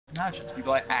matches.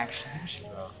 People I actually should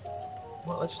go.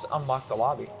 Well, let's just unlock the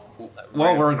lobby.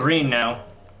 Well, we're green now.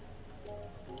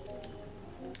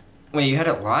 Wait, you had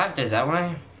it locked? Is that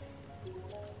why?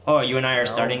 Oh, you and I are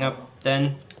starting up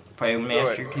then? Probably a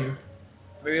match or two.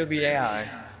 Maybe it'll be AI.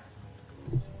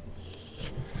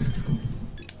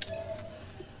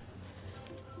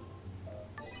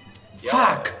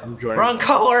 Fuck! Wrong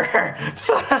color!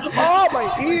 Fuck! Oh,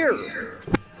 my ear!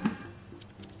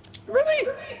 Really?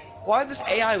 Why does this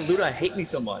AI Luna hate me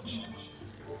so much?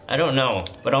 I don't know,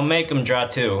 but I'll make him draw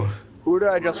two. Who did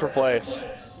I just replace?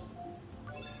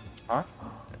 Huh?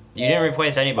 You didn't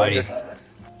replace anybody.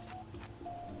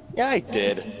 Yeah, I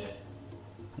did.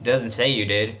 Doesn't say you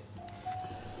did.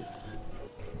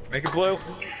 Make it blue?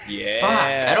 Yeah. Fuck!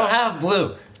 I don't have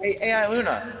blue. Hey, AI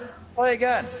Luna, play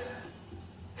again.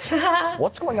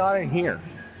 What's going on in here?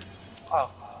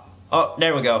 Oh,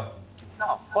 there we go.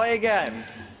 No, play again.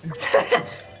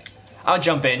 I'll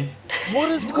jump in.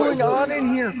 What is going on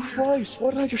in here? Christ,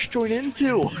 what did I just join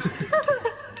into?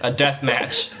 A death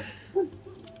match.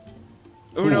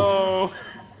 Uno.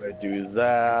 I'm gonna do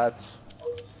that.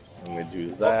 I'm gonna do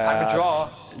that. I'm a draw.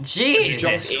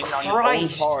 Jesus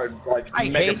Christ! I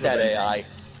hate that AI.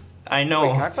 I know.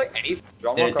 Wait, can I play anything?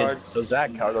 Draw more cards. So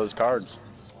Zach, how are those cards?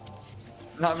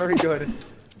 Not very good.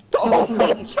 Oh,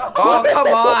 come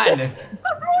on!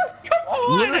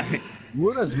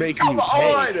 Luna's making you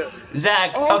pay.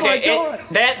 Zach, Oh okay,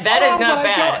 that Oh is not my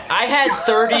bad. God. I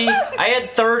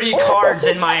had 30 cards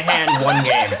in my hand one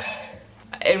game.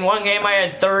 In one game, I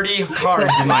had 30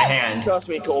 cards in my hand. Trust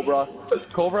me, Cobra.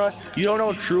 Cobra, you don't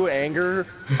know true anger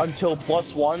until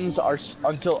 +1s are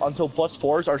until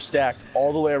 +4s are stacked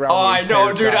all the way around. Oh, I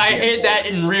know, dude. I hate that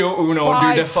in real Uno,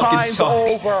 dude. That fucking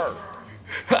sucks. Over.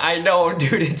 I know,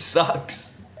 dude. It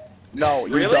sucks. No,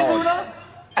 you Really, don't. Luna?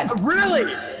 Really?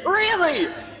 Really?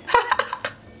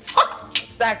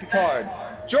 Stack the card.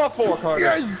 Draw 4 cards.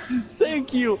 Yes!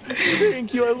 Thank you!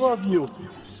 Thank you, I love you!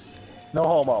 No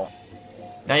homo.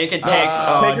 Now you can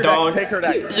take. Don't. Take her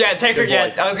deck. Yeah, take her. Good Yeah,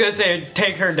 boy. I was gonna say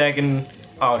take her deck and.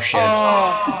 Oh shit.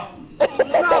 No!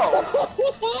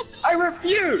 I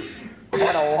refuse! I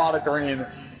had a lot of green.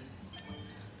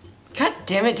 God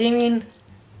damn it, Damien.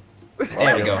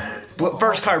 There we go.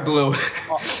 First card blue.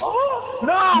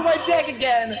 No, my deck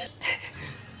again!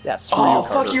 Yes. Oh,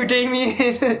 fuck you,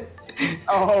 Damien.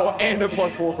 Oh, and a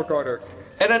 +4 for Carter.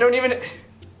 And I don't even.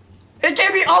 It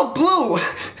gave me all blue.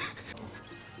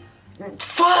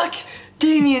 Fuck,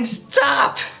 Damien,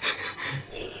 stop.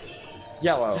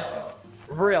 Yellow.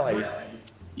 Really?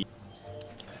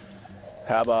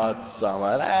 How about some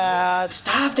of that?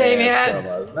 Stop, Damien. And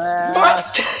some of that.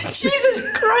 What? Jesus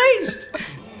Christ.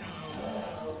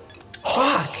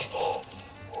 Fuck.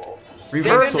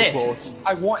 Reverse So it. close.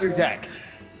 I want your deck.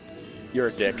 You're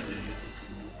a dick.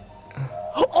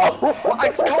 Oh, I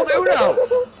just called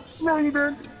Uno! No, you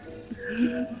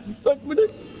didn't. Suck my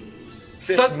dick.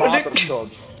 Suck my dick.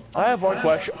 I have one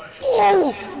question.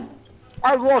 Oh!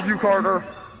 I love you, Carter.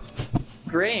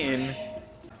 Green.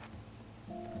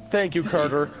 Thank you,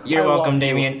 Carter. You're I welcome, love you.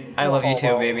 Damien. I love you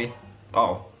too, baby.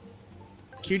 Oh.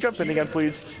 Can you jump in again,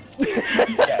 please?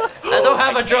 I don't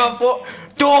have a draw for.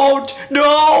 Don't!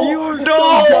 No! You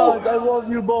No! guys, I love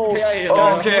you both. Yeah,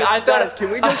 Okay, I thought Guys, can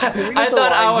we just I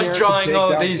thought I align was here to drawing take all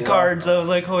down these the- cards. I was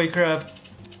like, holy crap.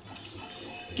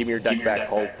 Give me your deck back,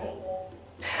 Hope.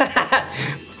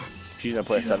 She's gonna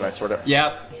play a 7, I swear to.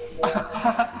 Yep.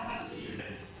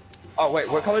 Oh, wait,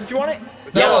 what color do you want it?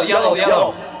 Yellow, yellow,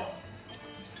 yellow.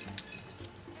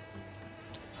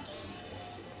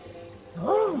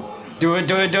 Do it,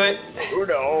 do it, do it.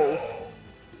 Uno.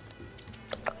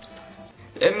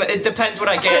 It depends what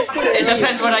I get. It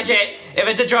depends what I get. If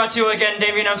it's a draw 2 again,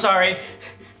 Damien, I'm sorry.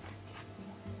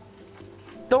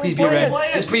 Don't Please be play red.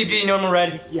 it. Just please be normal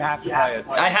red. You have to play it.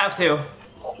 I have to.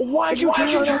 Why'd you turn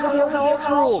on everyone else's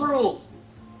rules?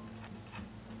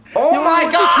 Oh my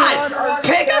want to turn god! on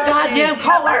Pick a goddamn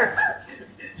color!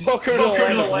 Welcome to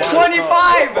the land.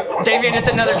 25! Damien, it's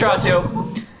another draw 2.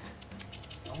 I'm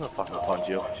gonna fucking punch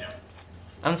you.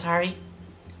 I'm sorry.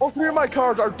 All 3 of my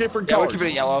cards are different Yeah, we'll colors. keep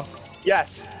it yellow.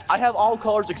 Yes, I have all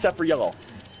colors except for yellow.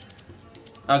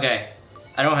 Okay.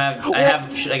 I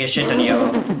have like a shit ton of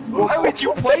yellow. Why would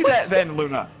you play that then,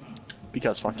 Luna?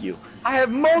 Because fuck you. I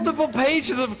have multiple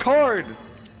pages of card.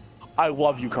 I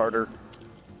love you, Carter.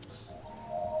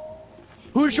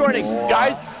 Who's joining?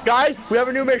 Guys, we have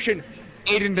a new mission.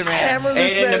 Aiden demand. Hammer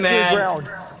this Aiden man to the demand. ground.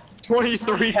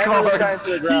 23 Hammer this guy cards.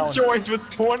 into the He ground. joins with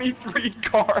 23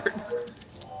 cards.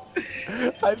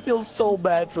 I feel so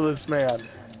bad for this man.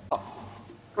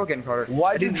 Go again, Carter.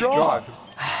 Why'd you draw?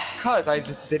 Because I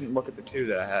just didn't look at the 2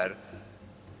 that I had.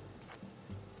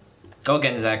 Go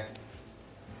again, Zach.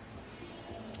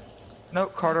 No,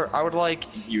 Carter, I would like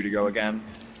you to go again.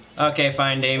 Okay,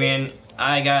 fine, Damien.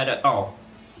 I got a... Oh.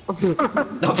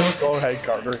 Go ahead,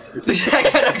 Carter. I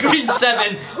got a green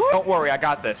 7. Don't worry, I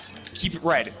got this. Keep it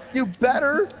red. You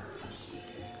better.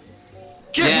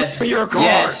 Give Yes. me your card.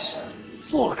 Yes.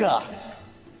 Sluka.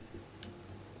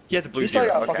 He has a blue He's probably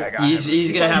zero. got a Okay, I fucking- got him.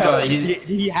 He's gonna have a... He's...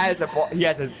 He has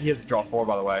a draw 4,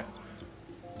 by the way.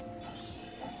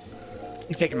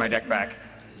 He's taking my deck back.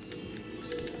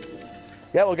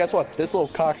 Yeah, well, guess what? This little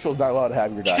coxcole's not allowed to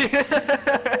have your deck.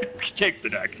 Take the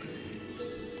deck.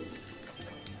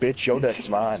 Bitch, your deck's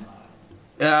mine.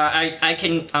 I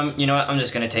can... you know what? I'm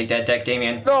just gonna take that deck,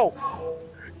 Damien. No!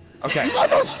 Okay.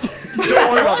 Don't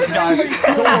worry about this, guys.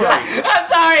 Don't worry. I'm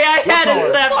sorry, I had a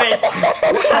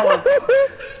 7.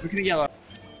 Look at the yellow.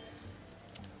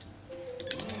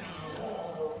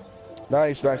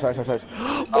 Nice.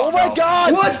 Oh, Oh my no.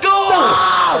 god! Let's go!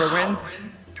 Carter wins.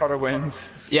 Carter wins.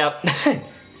 Yep.